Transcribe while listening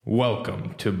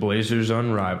Welcome to Blazers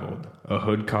Unrivaled, a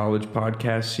Hood College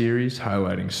podcast series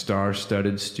highlighting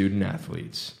star-studded student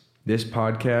athletes. This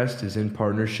podcast is in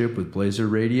partnership with Blazer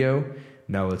Radio.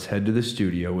 Now let's head to the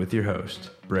studio with your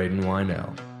host, Braden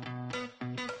Wynell.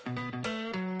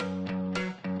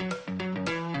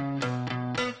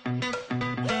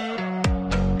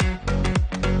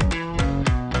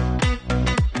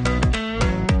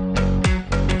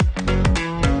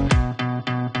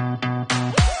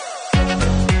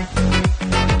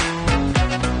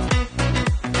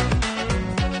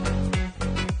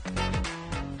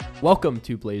 Welcome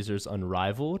to Blazers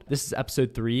Unrivaled. This is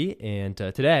episode 3, and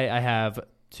today I have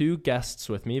two guests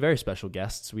with me, very special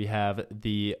guests. We have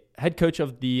the head coach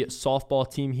of the softball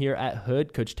team here at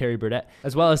Hood, Coach Terry Braden,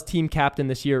 as well as team captain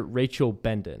this year, Rachel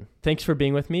Bendon. Thanks for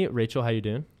being with me. Rachel, how you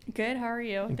doing? Good. How are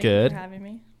you? Thank Good. you for having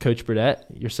me. Coach Braden,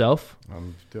 yourself?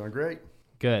 I'm doing great.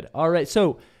 Good. All right.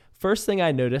 So first thing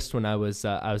I noticed when I was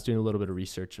doing a little bit of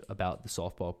research about the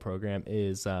softball program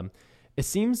is it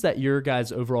seems that your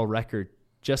guys' overall record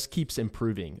just keeps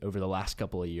improving over the last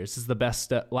couple of years. This is the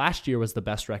best. Last year was the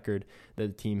best record that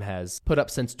the team has put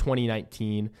up since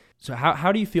 2019. So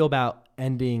how do you feel about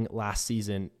ending last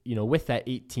season, with that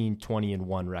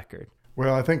 18-20-1 record?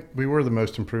 Well, I think we were the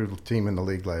most improved team in the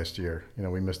league last year.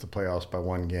 We missed the playoffs by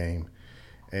one game.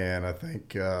 And I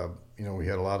think, we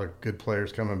had a lot of good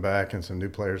players coming back and some new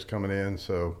players coming in.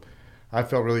 So I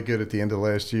felt really good at the end of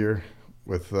last year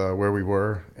with where we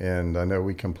were. And I know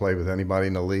we can play with anybody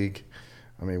in the league.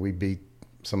 I mean, we beat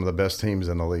some of the best teams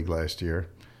in the league last year.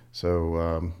 So,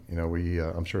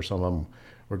 I'm sure some of them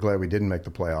were glad we didn't make the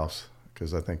playoffs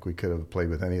because I think we could have played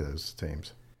with any of those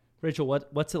teams. Rachel,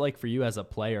 what's it like for you as a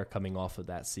player coming off of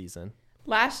that season?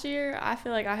 Last year, I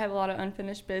feel like I have a lot of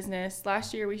unfinished business.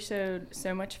 Last year, we showed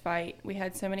so much fight. We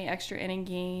had so many extra inning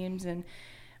games, and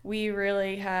we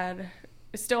really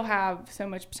still have so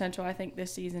much potential. I think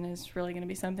this season is really going to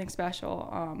be something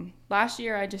special. Last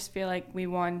year, I just feel like we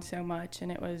won so much,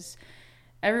 and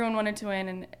everyone wanted to win.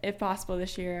 And if possible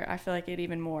this year, I feel like it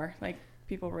even more. Like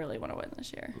people really want to win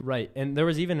this year. Right. And there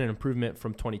was even an improvement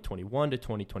from 2021 to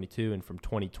 2022 and from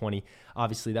 2020.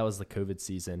 Obviously, that was the COVID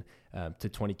season to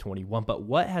 2021. But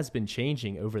what has been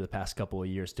changing over the past couple of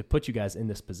years to put you guys in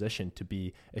this position to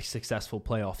be a successful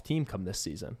playoff team come this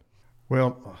season?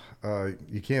 Well,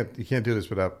 you can't do this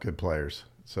without good players.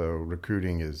 So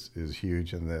recruiting is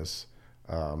huge in this.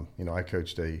 I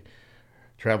coached a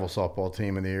travel softball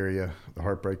team in the area, the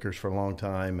Heartbreakers, for a long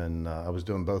time, and I was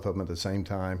doing both of them at the same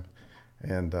time.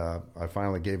 And I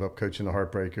finally gave up coaching the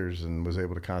Heartbreakers and was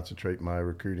able to concentrate my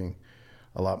recruiting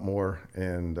a lot more.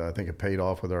 And I think it paid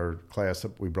off with our class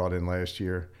that we brought in last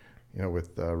year.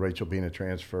 With Rachel being a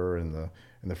transfer and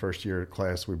the first year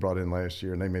class we brought in last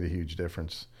year, and they made a huge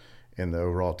difference in the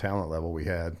overall talent level we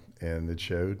had, and it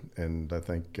showed. And I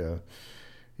think,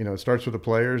 it starts with the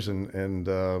players, and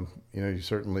you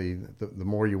certainly, the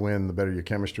more you win, the better your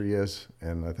chemistry is.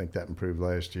 And I think that improved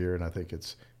last year, and I think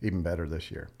it's even better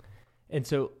this year. And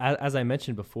so, as I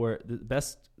mentioned before,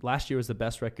 last year was the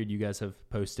best record you guys have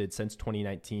posted since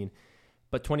 2019.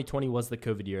 But 2020 was the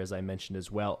COVID year, as I mentioned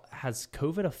as well. Has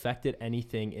COVID affected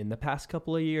anything in the past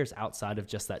couple of years outside of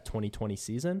just that 2020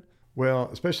 season? Well,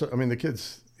 especially, the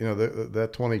kids, that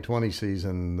 2020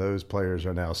 season, those players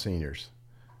are now seniors.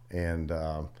 And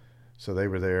so they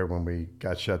were there when we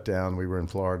got shut down. We were in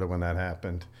Florida when that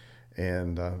happened.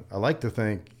 And I like to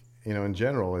think, in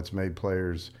general, it's made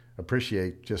players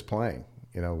appreciate just playing.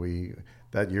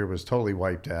 That year was totally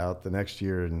wiped out. The next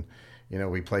year, and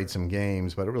we played some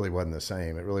games, but it really wasn't the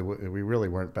same. We really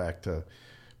weren't back to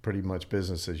pretty much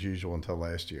business as usual until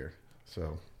last year.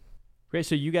 So. Great.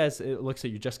 So you guys, it looks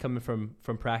like you're just coming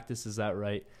from practice. Is that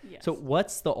right? Yes. So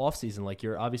what's the off season like?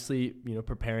 You're obviously,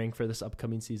 preparing for this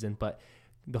upcoming season, but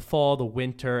the fall, the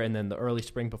winter, and then the early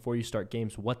spring before you start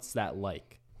games, what's that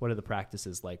like? What are the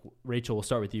practices like? Rachel, we'll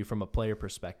start with you from a player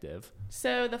perspective.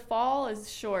 So the fall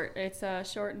is short. It's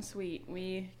short and sweet.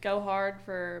 We go hard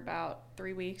for about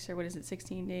 3 weeks, or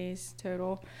 16 days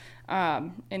total.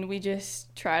 And we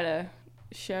just try to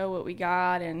show what we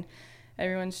got, and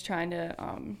everyone's trying to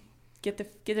get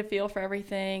the feel for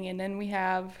everything. And then we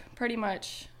have pretty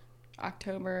much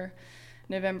October,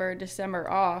 November, December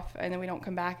off, and then we don't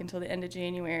come back until the end of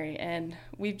January. And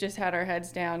we've just had our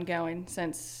heads down going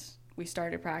since we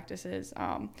started practices.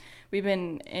 We've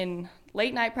been in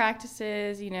late night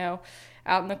practices,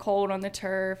 out in the cold on the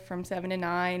turf from 7 to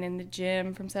 9, in the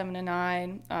gym from 7 to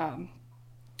 9,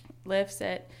 lifts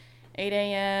at 8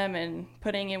 a.m. and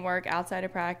putting in work outside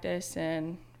of practice,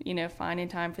 and finding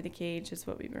time for the cage is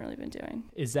what we've really been doing.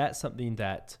 Is that something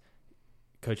that,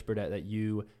 Coach Braden, that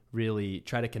you really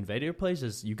try to convey to your players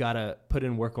is you got to put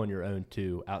in work on your own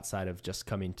too, outside of just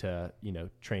coming to,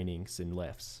 trainings and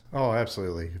lifts. Oh,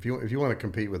 absolutely. If you want to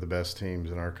compete with the best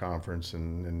teams in our conference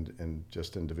and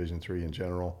just in Division III in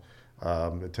general,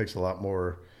 it takes a lot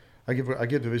more. I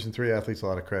give Division III athletes a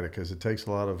lot of credit because it takes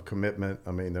a lot of commitment.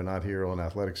 I mean, they're not here on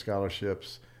athletic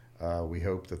scholarships. We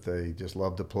hope that they just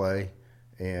love to play,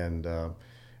 and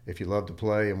if you love to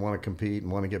play and want to compete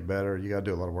and want to get better, you got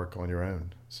to do a lot of work on your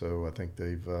own. So I think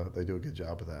they do a good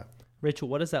job of that. Rachel,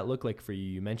 what does that look like for you?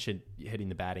 You mentioned hitting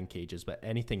the batting cages, but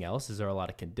anything else? Is there a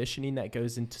lot of conditioning that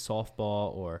goes into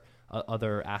softball or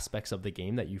other aspects of the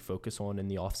game that you focus on in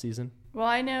the off season? Well,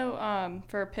 I know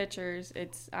for pitchers,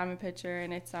 I'm a pitcher,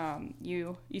 and it's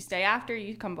you stay after,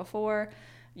 you come before,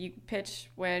 you pitch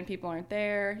when people aren't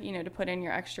there, to put in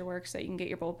your extra work so you can get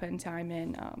your bullpen time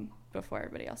in before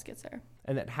everybody else gets there.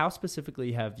 And then how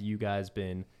specifically have you guys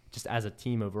been, just as a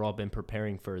team overall, been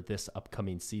preparing for this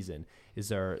upcoming season? Is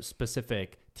there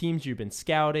specific teams you've been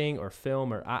scouting or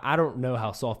film, or I don't know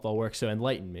how softball works, so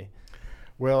enlighten me.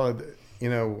 Well,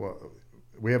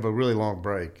 we have a really long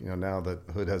break, now that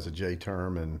Hood has a J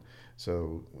term, and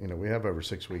so, we have over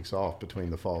 6 weeks off between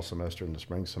the fall semester and the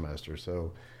spring semester.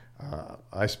 So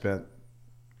I spent,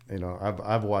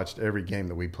 I've watched every game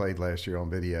that we played last year on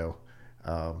video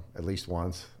at least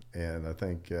once, and I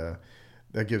think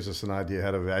that gives us an idea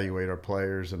how to evaluate our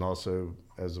players, and also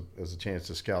as a chance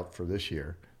to scout for this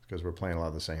year because we're playing a lot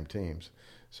of the same teams.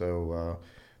 So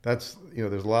that's,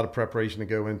 there's a lot of preparation to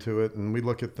go into it, and we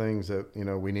look at things that,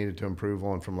 we needed to improve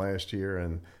on from last year,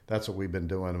 and that's what we've been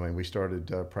doing. I mean, we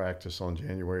started practice on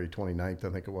January 29th, I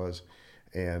think it was,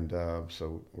 and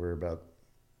so we're about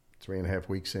 3.5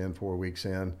 weeks in, 4 weeks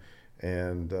in,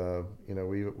 and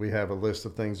we have a list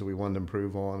of things that we wanted to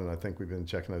improve on, and I think we've been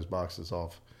checking those boxes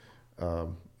off,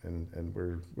 and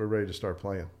we're ready to start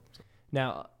playing.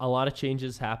 Now, a lot of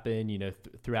changes happen,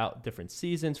 throughout different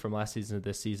seasons, from last season to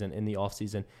this season. In the off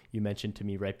season, you mentioned to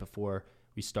me right before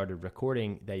we started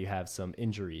recording that you have some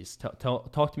injuries.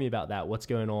 Talk to me about that. What's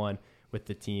going on with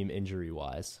the team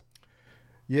injury-wise?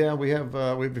 Yeah, we have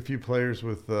a few players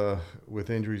with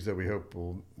injuries that we hope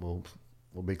will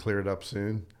be cleared up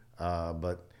soon.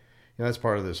 But that's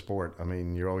part of the sport. I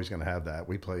mean, you're always going to have that.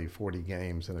 We play 40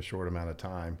 games in a short amount of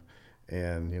time,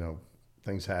 and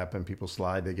things happen. People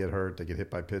slide, they get hurt, they get hit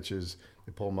by pitches,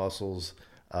 they pull muscles.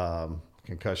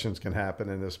 Concussions can happen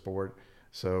in this sport.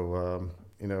 So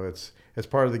it's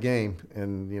part of the game,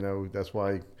 and that's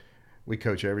why we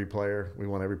coach every player. We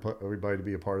want everybody to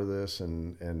be a part of this,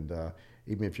 and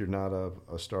even if you're not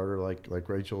a starter like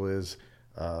Rachel is,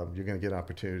 you're going to get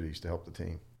opportunities to help the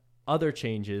team. Other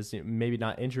changes, maybe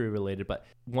not injury related, but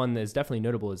one that is definitely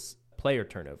notable is player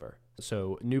turnover.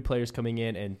 So new players coming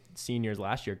in and seniors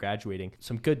last year graduating.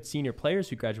 Some good senior players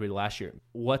who graduated last year.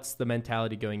 What's the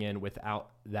mentality going in without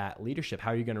that leadership?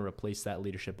 How are you going to replace that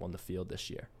leadership on the field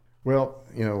this year? Well,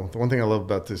 the one thing I love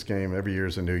about this game, every year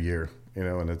is a new year,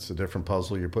 and it's a different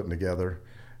puzzle you're putting together.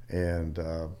 And,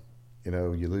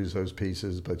 you lose those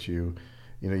pieces, but you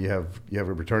have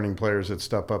returning players that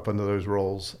step up into those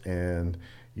roles, and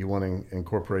you want to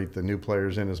incorporate the new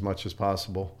players in as much as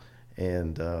possible.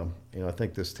 And, I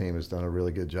think this team has done a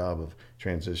really good job of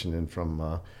transitioning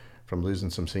from losing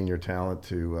some senior talent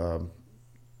to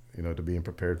being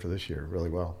prepared for this year really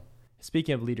well.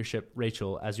 Speaking of leadership,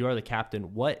 Rachel, as you are the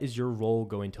captain, what is your role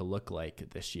going to look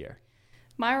like this year?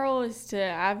 My role is to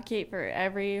advocate for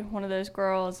every one of those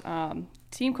girls.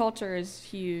 Team culture is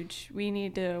huge. We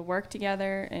need to work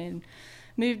together and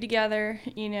move together.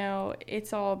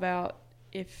 It's all about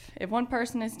if one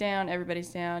person is down, everybody's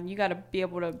down. You got to be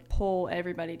able to pull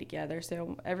everybody together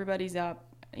so everybody's up.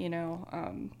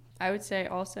 I would say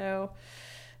also,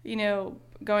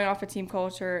 going off of team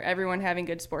culture, everyone having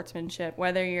good sportsmanship.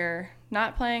 Whether you're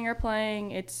not playing or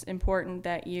playing, it's important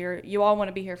that you all want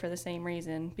to be here for the same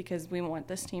reason, because we want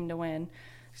this team to win.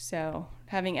 So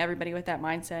having everybody with that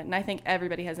mindset, and I think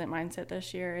everybody has that mindset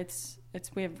this year.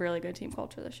 We have really good team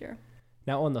culture this year.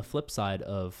 Now, on the flip side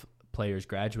of players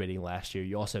graduating last year,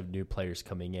 you also have new players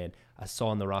coming in. I saw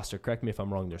on the roster, correct me if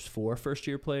I'm wrong, there's 4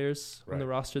 first-year players on the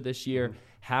roster this year. Mm-hmm.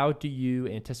 How do you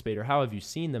anticipate, or how have you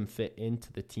seen them fit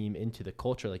into the team, into the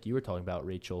culture like you were talking about,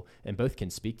 Rachel? And both can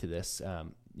speak to this,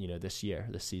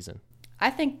 this season. I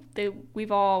think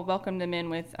we've all welcomed them in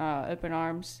with open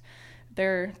arms.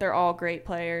 They're all great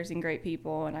players and great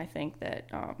people, and I think that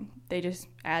they just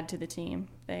add to the team.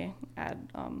 They add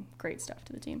great stuff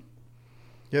to the team.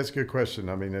 Yeah, it's a good question.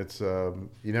 I mean, it's you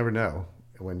never know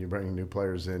when you bring new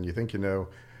players in. You think you know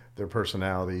their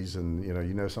personalities and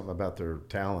you know something about their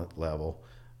talent level,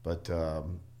 but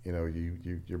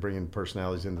you're bringing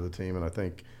personalities into the team, and I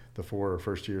think the 4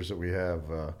 first years that we have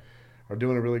are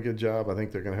doing a really good job. I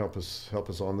think they're going to help us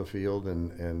on the field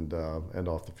and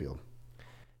off the field.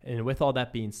 And with all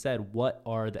that being said, what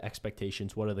are the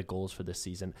expectations? What are the goals for this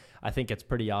season? I think it's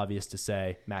pretty obvious to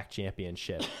say MAC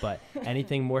championship, but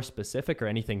anything more specific or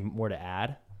anything more to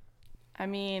add? I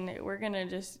mean, we're going to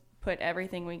just put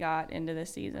everything we got into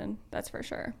this season. That's for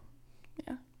sure.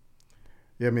 Yeah.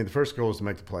 Yeah, I mean, the first goal is to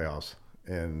make the playoffs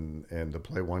and to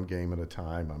play one game at a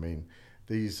time. I mean,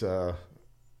 these, your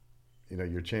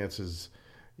chances,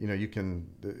 you can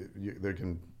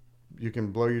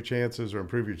blow your chances or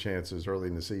improve your chances early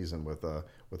in the season with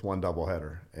one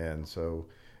doubleheader. And so,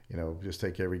 just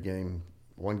take every game,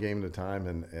 one game at a time.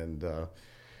 And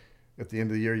at the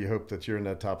end of the year, you hope that you're in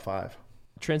that top 5.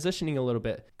 Transitioning a little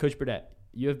bit, Coach Braden,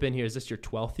 you have been here. Is this your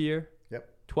 12th year? Yep.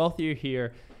 12th year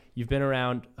here. You've been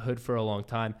around Hood for a long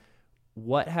time.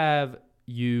 What have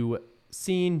you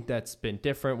seen that's been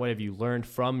different? What have you learned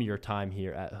from your time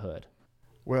here at Hood?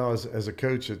 Well, as a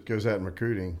coach that goes out in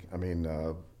recruiting, I mean,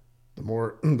 the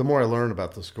more I learn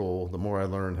about the school, the more I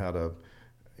learn how to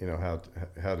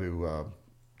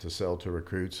sell to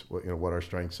recruits. What our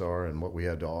strengths are and what we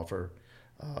had to offer.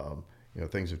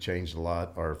 Things have changed a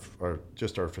lot. Our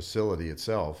facility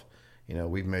itself.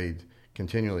 We've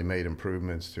continually made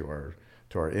improvements to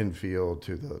our infield,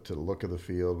 to the look of the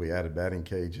field. We added batting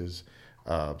cages.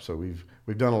 So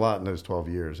we've done a lot in those 12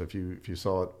 years. If you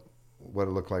saw what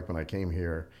it looked like when I came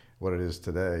here, what it is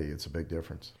today, it's a big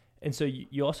difference. And so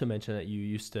you also mentioned that you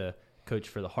used to coach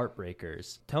for the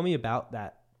Heartbreakers. Tell me about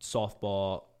that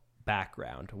softball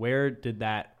background. Where did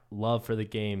that love for the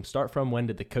game start from? When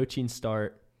did the coaching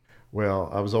start? Well,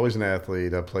 I was always an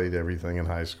athlete. I played everything in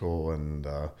high school, and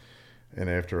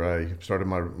after I started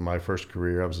my first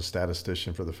career, I was a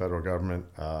statistician for the federal government.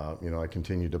 I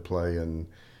continued to play in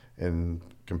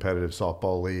competitive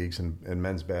softball leagues and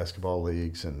men's basketball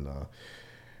leagues, and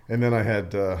then I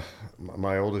had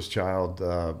my oldest child,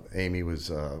 Amy, was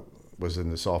in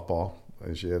the softball.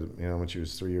 And she had, when she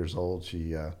was 3 years old,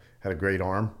 she had a great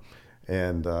arm,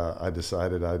 and I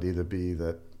decided I'd either be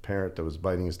that parent that was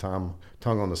biting his tongue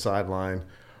on the sideline,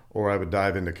 or I would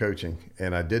dive into coaching,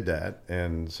 and I did that.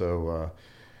 And so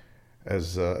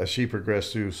as she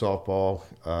progressed through softball,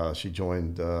 she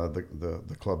joined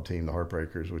the club team, the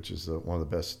Heartbreakers, which is one of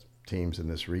the best teams in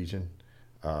this region.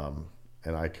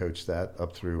 And I coached that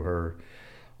up through her,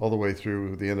 all the way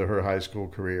through the end of her high school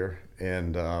career,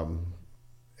 and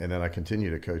then I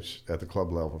continued to coach at the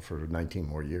club level for 19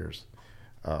 more years.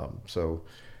 So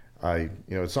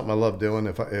it's something I love doing.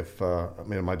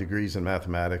 My degree's in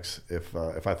mathematics. If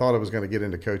I thought I was going to get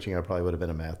into coaching, I probably would have been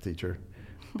a math teacher,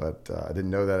 but I didn't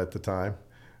know that at the time.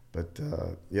 But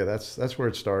that's where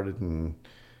it started, and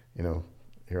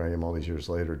here I am all these years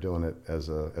later doing it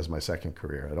as my second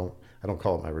career. I don't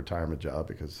call it my retirement job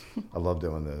because I love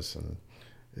doing this, and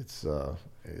it's a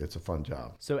fun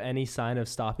job. So any sign of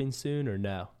stopping soon or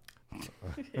no?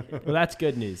 Well, that's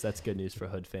good news. That's good news for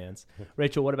Hood fans.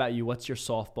 Rachel, what about you? What's your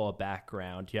softball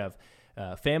background? Do you have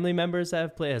family members that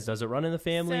have played? Does it run in the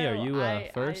family? Are you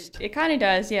first? It kind of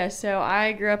does, yeah. So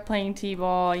I grew up playing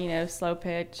t-ball, slow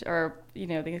pitch, or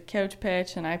the coach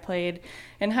pitch, and I played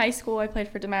in high school. I played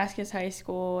for Damascus High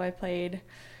School. I played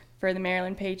for the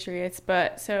Maryland Patriots.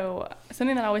 But so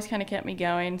something that always kind of kept me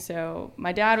going. So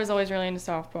my dad was always really into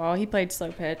softball. He played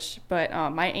slow pitch, but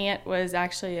my aunt was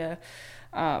actually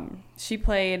she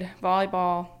played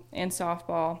volleyball and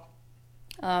softball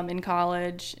in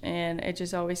college, and it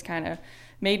just always kind of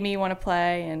made me want to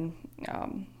play. And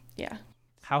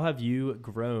How have you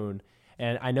grown?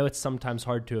 And I know it's sometimes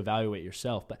hard to evaluate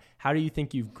yourself, but how do you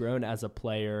think you've grown as a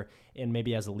player and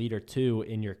maybe as a leader too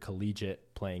in your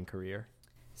collegiate playing career?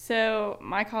 So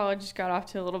my college got off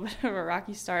to a little bit of a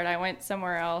rocky start. I went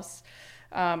somewhere else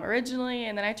originally,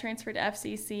 and then I transferred to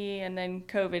FCC, and then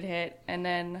COVID hit, and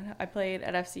then I played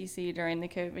at FCC during the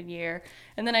COVID year,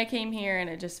 and then I came here, and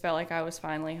it just felt like I was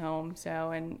finally home.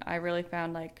 So, and I really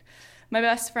found like my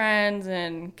best friends,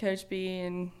 and Coach B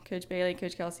and Coach Bailey,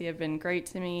 Coach Kelsey have been great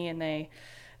to me, and they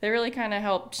really kind of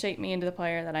helped shape me into the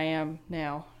player that I am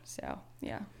now. So,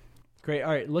 yeah. Great.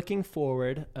 All right. Looking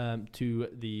forward to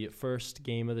the first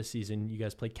game of the season. You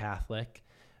guys play Catholic.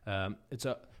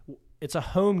 It's a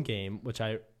home game, which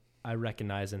I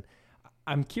recognize, and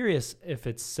I'm curious if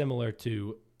it's similar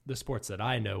to the sports that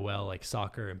I know well, like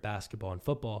soccer and basketball and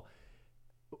football.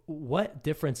 What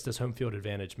difference does home field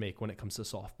advantage make when it comes to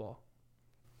softball?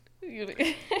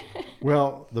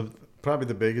 Well, probably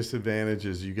the biggest advantage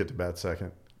is you get to bat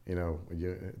second.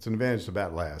 It's an advantage to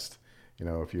bat last.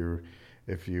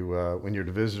 if you when you're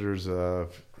the visitors,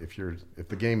 if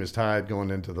the game is tied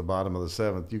going into the bottom of the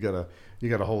seventh, you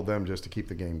gotta hold them just to keep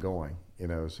the game going.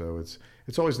 So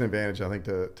it's always an advantage, I think,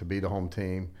 to be the home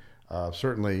team.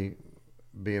 Certainly,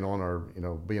 being on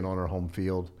our home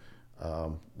field,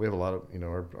 we have a lot of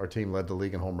our team led the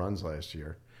league in home runs last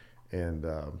year, and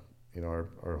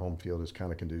our home field is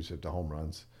kind of conducive to home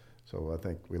runs, so I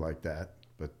think we like that.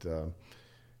 But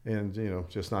and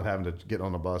just not having to get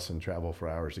on a bus and travel for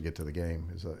hours to get to the game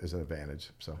is an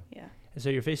advantage. So yeah. And so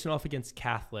you're facing off against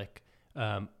Catholic,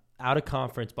 out of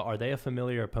conference, but are they a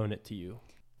familiar opponent to you?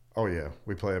 Oh yeah,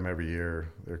 we play them every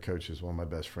year. Their coach is one of my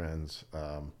best friends.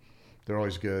 They're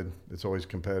always good. It's always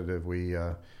competitive. We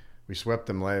swept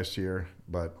them last year,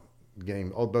 but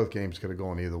both games could have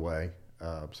gone either way.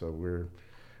 So we're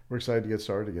excited to get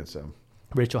started against them.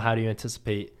 Rachel, how do you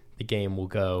anticipate the game will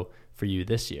go for you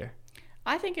this year?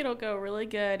 I think it'll go really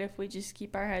good if we just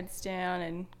keep our heads down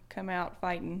and come out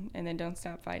fighting, and then don't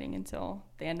stop fighting until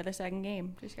the end of the second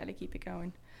game. Just got to keep it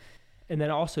going. And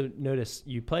then also notice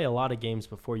you play a lot of games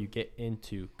before you get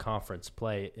into conference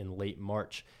play in late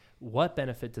March. What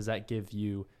benefit does that give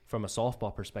you from a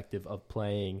softball perspective of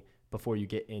playing before you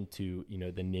get into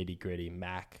the nitty-gritty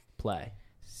MAC play?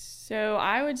 So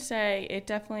I would say it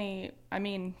definitely,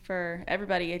 for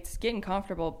everybody, it's getting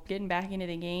comfortable, getting back into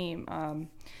the game.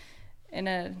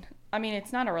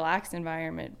 It's not a relaxed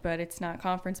environment, but it's not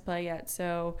conference play yet.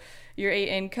 So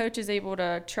coach is able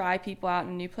to try people out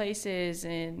in new places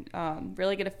and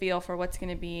really get a feel for what's going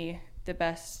to be the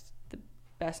best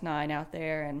nine out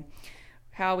there and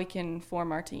how we can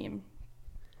form our team.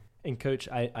 And Coach,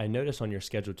 I noticed on your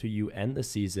schedule too, you end the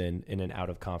season in an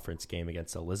out-of-conference game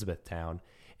against Elizabethtown.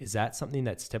 Is that something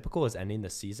that's typical, is ending the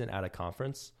season out of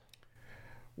conference?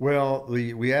 Well,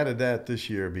 we added that this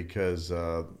year because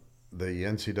the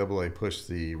NCAA pushed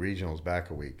the regionals back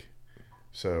a week.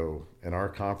 So, and our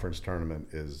conference tournament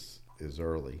is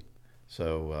early.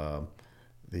 So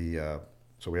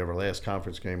so we have our last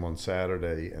conference game on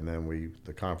Saturday, and then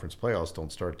the conference playoffs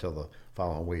don't start till the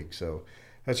following week. So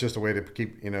that's just a way to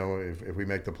keep, if we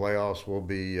make the playoffs,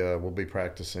 we'll be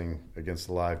practicing against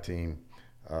the live team,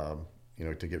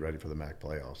 to get ready for the MAC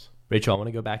playoffs. Rachel, I want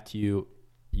to go back to you.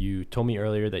 You told me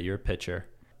earlier that you're a pitcher.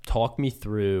 Talk me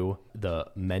through the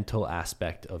mental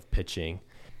aspect of pitching.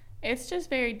 It's just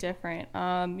very different.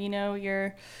 For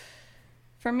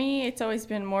me, it's always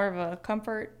been more of a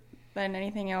comfort than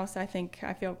anything else. I've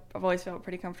always felt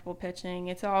pretty comfortable pitching.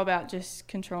 It's all about just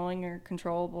controlling your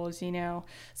controllables.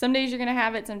 Some days you're going to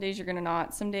have it, some days you're going to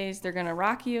not. Some days they're going to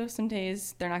rock you, some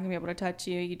days they're not going to be able to touch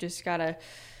you. You just got to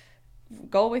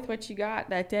go with what you got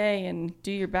that day and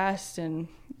do your best and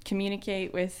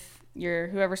communicate with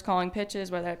whoever's calling pitches,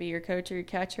 whether that be your coach or your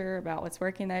catcher, about what's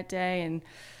working that day, and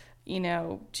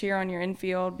cheer on your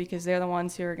infield because they're the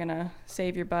ones who are going to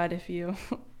save your butt if you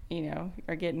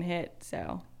are getting hit.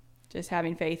 So just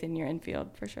having faith in your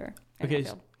infield for sure. Okay,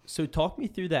 so talk me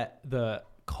through the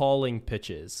calling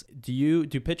pitches. Do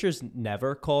pitchers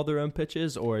never call their own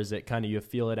pitches, or is it kind of you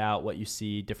feel it out, what you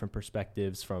see, different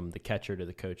perspectives from the catcher to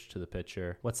the coach to the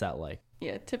pitcher? What's that like?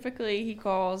 Yeah, typically he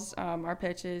calls our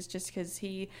pitches just because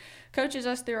he coaches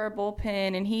us through our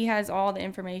bullpen, and he has all the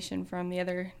information from the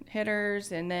other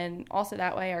hitters, and then also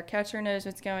that way our catcher knows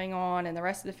what's going on and the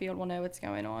rest of the field will know what's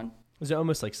going on. Is it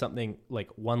almost like something like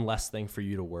one less thing for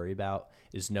you to worry about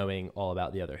is knowing all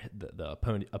about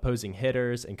the opposing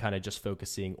hitters and kind of just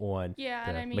focusing on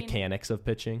the mechanics of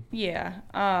pitching? Yeah.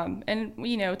 And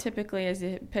typically as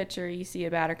a pitcher, you see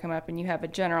a batter come up and you have a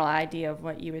general idea of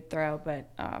what you would throw,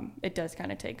 but it does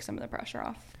kind of take some of the pressure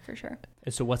off for sure.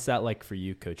 And so what's that like for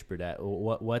you, Coach Braden?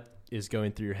 What is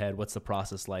going through your head? What's the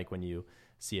process like when you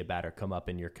see a batter come up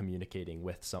and you're communicating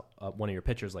with one of your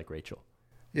pitchers like Rachel?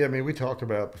 Yeah, we talk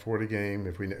about before the game,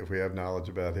 if we have knowledge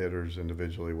about hitters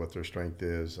individually, what their strength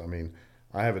is.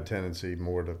 I have a tendency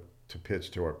more to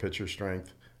pitch to our pitcher's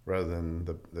strength rather than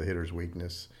the hitter's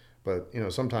weakness. But,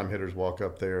 sometimes hitters walk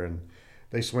up there and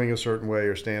they swing a certain way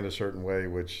or stand a certain way,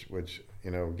 which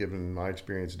given my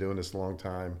experience doing this a long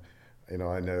time,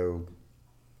 I know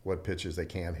what pitches they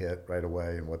can't hit right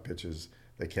away and what pitches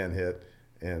they can hit.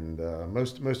 And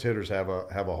most hitters have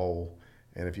a hole.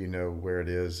 And if you know where it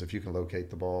is, if you can locate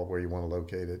the ball where you want to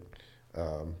locate it,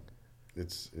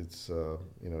 it's a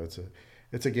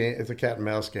game. It's a cat and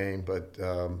mouse game, but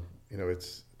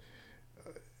it's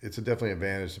a definitely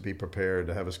advantage to be prepared,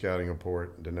 to have a scouting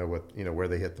report, to know where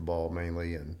they hit the ball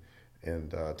mainly, and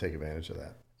take advantage of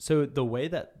that. So the way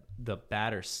that the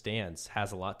batter stands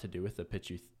has a lot to do with the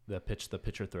pitch the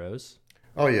pitcher throws.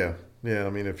 Oh yeah.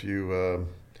 If you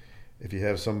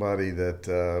have somebody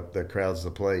that crowds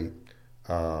the plate,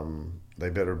 they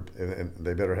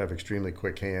better have extremely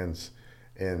quick hands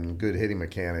and good hitting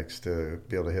mechanics to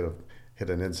be able to hit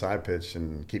an inside pitch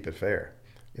and keep it fair.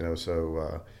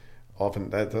 So often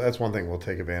that's one thing we'll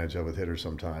take advantage of with hitters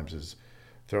sometimes is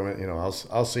throwing.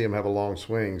 I'll see them have a long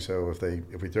swing. So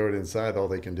if we throw it inside, all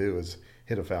they can do is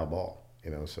hit a foul ball.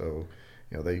 So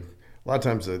a lot of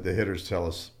times the hitters tell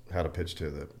us how to pitch to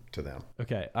them.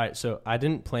 Okay. All right. So I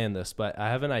didn't plan this, but I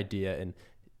have an idea, and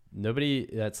nobody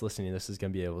that's listening to this is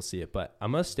going to be able to see it, but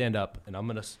I'm going to stand up and I'm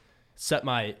going to set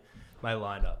my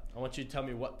lineup. I want you to tell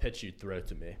me what pitch you'd throw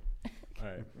to me. All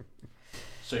right.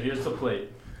 So here's the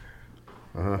plate.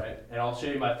 Right? And I'll show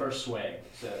you my first swing.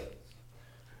 So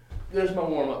there's my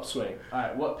warm-up swing. All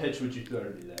right. What pitch would you throw to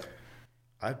me there?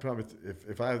 I'd probably,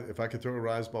 if I could throw a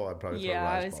rise ball, I'd probably throw a rise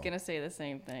ball. Yeah, I was going to say the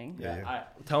same thing. Yeah.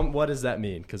 Tell me, what does that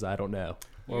mean? Because I don't know.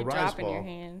 You're dropping your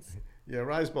hands. Yeah,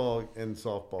 rise ball and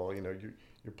softball,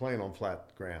 you're playing on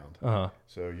flat ground.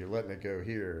 So you're letting it go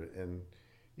here. And,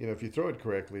 if you throw it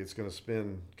correctly, it's going to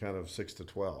spin kind of 6 to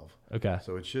 12. Okay.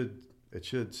 So it should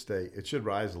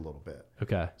rise a little bit.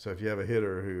 Okay. So if you have a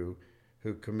hitter who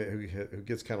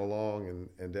gets kind of long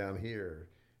and down here,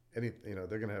 they're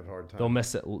going to have a hard time. They'll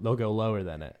miss it. They'll go lower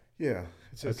than it. Yeah.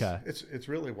 It's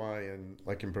really why in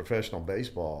professional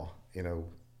baseball,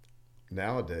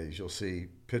 nowadays you'll see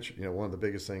one of the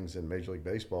biggest things in Major League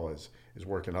Baseball is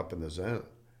working up in the zone,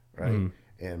 right?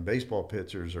 Mm-hmm. And baseball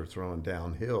pitchers are throwing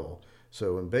downhill.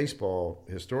 So in baseball,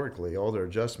 historically, all their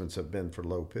adjustments have been for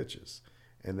low pitches.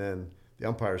 And then the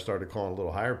umpires started calling a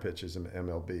little higher pitches in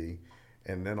MLB.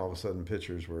 And then all of a sudden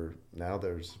pitchers now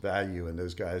there's value in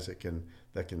those guys that can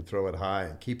throw it high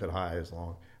and keep it high as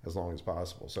long as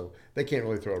possible. So they can't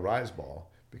really throw a rise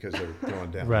ball because they're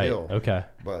throwing downhill. Right. Okay.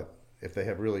 But if they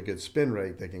have really good spin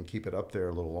rate, they can keep it up there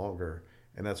a little longer.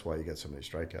 And that's why you get so many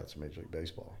strikeouts in Major League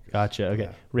Baseball. Gotcha. Okay.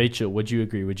 Yeah. Rachel, would you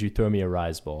agree? Would you throw me a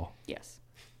rise ball? Yes.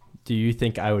 Do you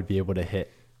think I would be able to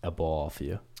hit a ball off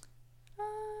you?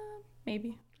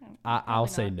 Maybe. I'll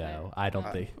say no. I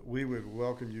don't think. We would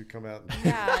welcome you to come out.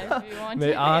 Yeah, if you want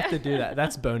to. I'll have to do that.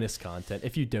 That's bonus content.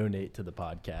 If you donate to the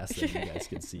podcast, then you guys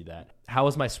can see that. How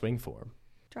was my swing form?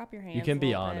 Drop your hands. You can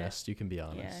be honest. You can be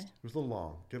honest. Yeah. It was a little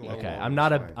long. Get a little okay. long.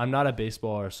 I'm not a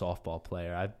baseball or softball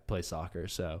player. I play soccer,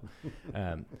 so.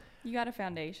 You got a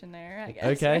foundation there, I guess.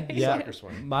 Okay. Right? Yeah. Soccer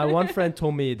swing. My one friend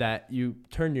told me that you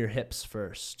turn your hips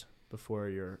first before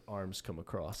your arms come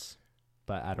across,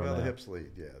 but I don't know. Well, the hips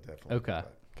lead. Yeah, definitely. Okay.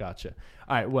 Gotcha.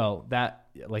 All right. Well, that,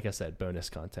 like I said, bonus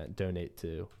content. Donate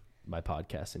to my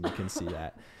podcast, and you can see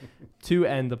that. To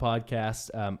end the podcast,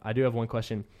 I do have one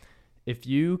question. If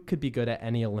you could be good at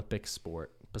any Olympic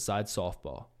sport besides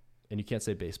softball, and you can't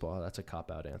say baseball, that's a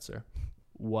cop-out answer,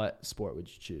 what sport would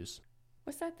you choose?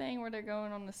 What's that thing where they're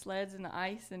going on the sleds in the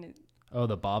ice and it? Oh,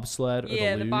 the bobsled?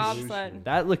 Yeah, or the luge? Bobsled.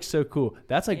 That looks so cool.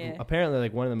 That's apparently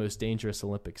one of the most dangerous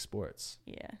Olympic sports.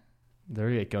 Yeah.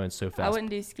 They're going so fast. I wouldn't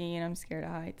do skiing. I'm scared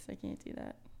of heights. I can't do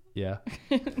that. Yeah.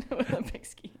 No Olympic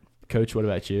skiing. Coach, what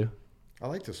about you? I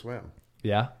like to swim.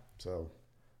 Yeah? So.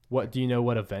 Do you know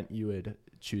what event you would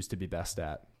choose to be best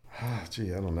at?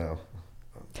 Gee, I don't know.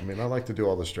 I mean, I like to do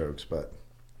all the strokes, but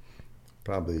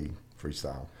probably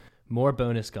freestyle. More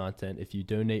bonus content. If you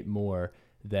donate more,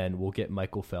 then we'll get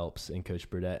Michael Phelps and Coach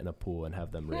Burdett in a pool and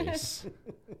have them race.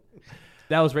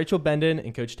 That was Rachel Bendon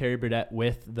and Coach Terry Burdett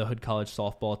with the Hood College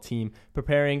softball team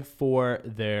preparing for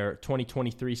their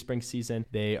 2023 spring season.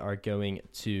 They are going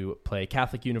to play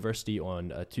Catholic University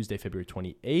on Tuesday, February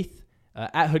 28th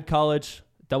at Hood College.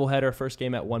 Doubleheader, first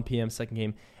game at 1 p.m., second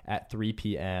game at 3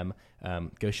 p.m.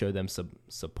 Go show them some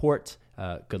support.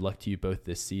 Good luck to you both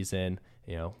this season.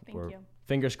 Thank you.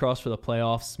 Fingers crossed for the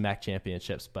playoffs, MAC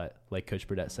championships, but like Coach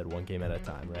Burdett said, one game at a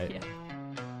time, right? Yeah.